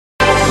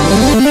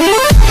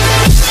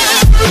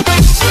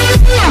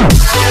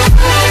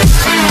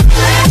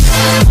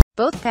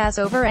Both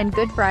Passover and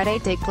Good Friday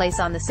take place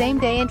on the same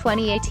day in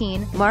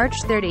 2018,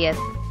 March 30th.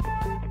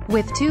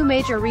 With two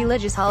major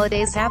religious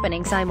holidays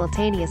happening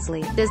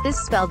simultaneously, does this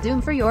spell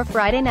doom for your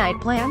Friday night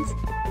plans?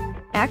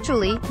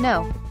 Actually,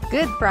 no.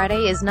 Good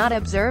Friday is not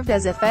observed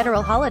as a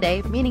federal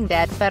holiday, meaning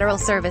that federal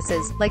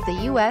services, like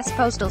the U.S.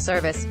 Postal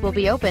Service, will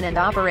be open and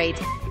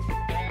operate.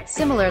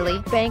 Similarly,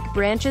 bank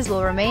branches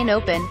will remain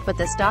open, but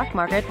the stock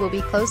market will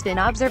be closed in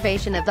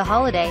observation of the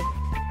holiday.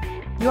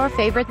 Your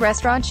favorite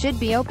restaurant should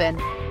be open.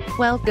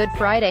 Well, Good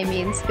Friday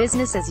means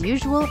business as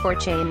usual for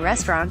chain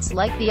restaurants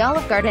like the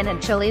Olive Garden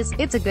and Chili's.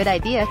 It's a good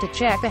idea to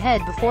check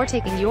ahead before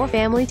taking your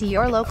family to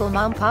your local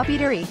mom-pop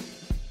eatery.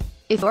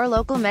 If your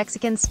local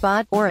Mexican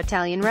spot or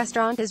Italian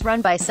restaurant is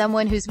run by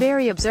someone who's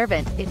very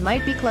observant, it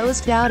might be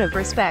closed out of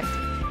respect.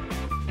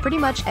 Pretty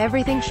much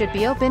everything should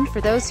be open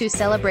for those who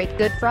celebrate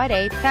Good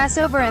Friday,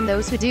 Passover, and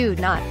those who do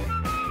not.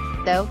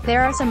 Though,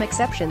 there are some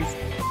exceptions.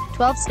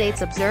 12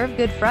 states observe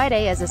Good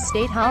Friday as a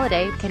state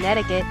holiday: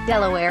 Connecticut,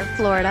 Delaware,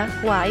 Florida,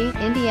 Hawaii,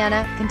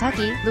 Indiana,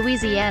 Kentucky,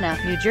 Louisiana,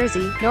 New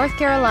Jersey, North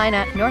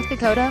Carolina, North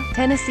Dakota,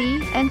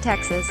 Tennessee, and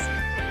Texas.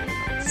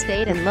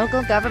 State and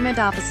local government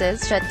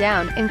offices shut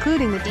down,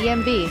 including the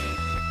DMV.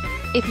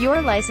 If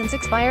your license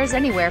expires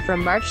anywhere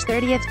from March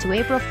 30th to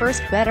April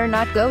 1st, better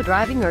not go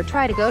driving or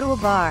try to go to a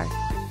bar.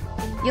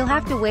 You'll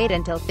have to wait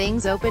until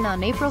things open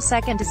on April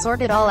 2nd to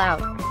sort it all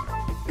out.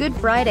 Good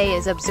Friday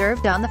is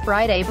observed on the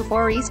Friday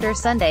before Easter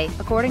Sunday,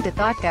 according to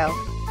ThoughtCo.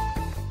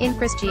 In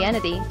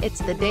Christianity,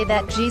 it's the day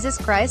that Jesus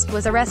Christ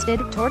was arrested,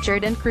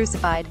 tortured, and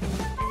crucified.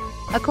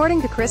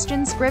 According to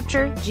Christian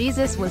scripture,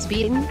 Jesus was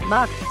beaten,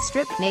 mocked,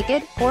 stripped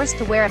naked, forced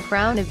to wear a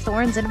crown of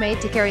thorns, and made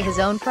to carry his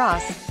own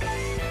cross.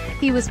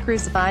 He was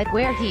crucified,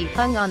 where he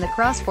hung on the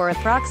cross for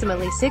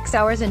approximately 6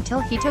 hours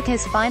until he took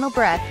his final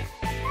breath.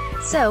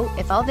 So,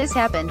 if all this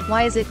happened,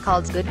 why is it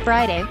called Good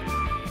Friday?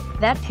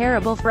 That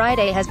terrible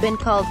Friday has been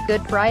called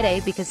Good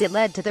Friday because it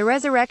led to the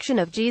resurrection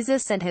of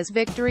Jesus and his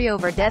victory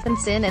over death and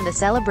sin, and the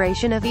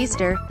celebration of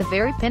Easter, the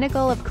very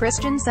pinnacle of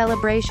Christian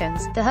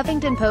celebrations, the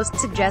Huffington Post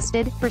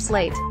suggested, for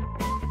Slate.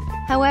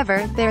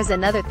 However, there's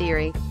another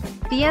theory.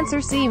 The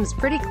answer seems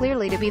pretty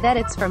clearly to be that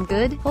it's from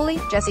Good, Holy.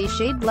 Jesse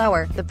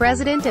Shadeblower, the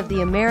president of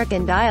the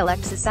American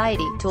Dialect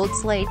Society, told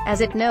Slate, as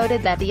it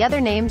noted that the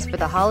other names for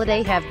the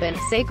holiday have been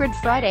Sacred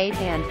Friday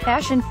and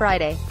Passion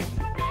Friday.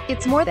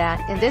 It's more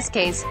that, in this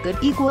case, good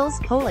equals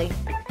holy.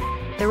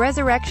 The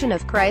resurrection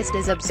of Christ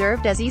is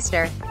observed as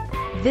Easter.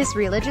 This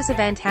religious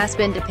event has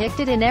been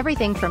depicted in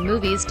everything from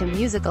movies to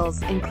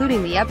musicals,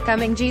 including the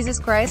upcoming Jesus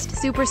Christ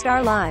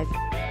Superstar Live.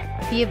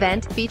 The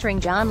event, featuring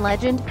John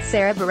Legend,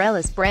 Sarah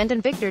Bareilles,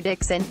 Brandon Victor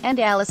Dixon, and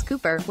Alice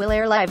Cooper, will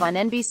air live on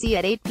NBC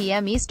at 8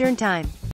 p.m. Eastern Time.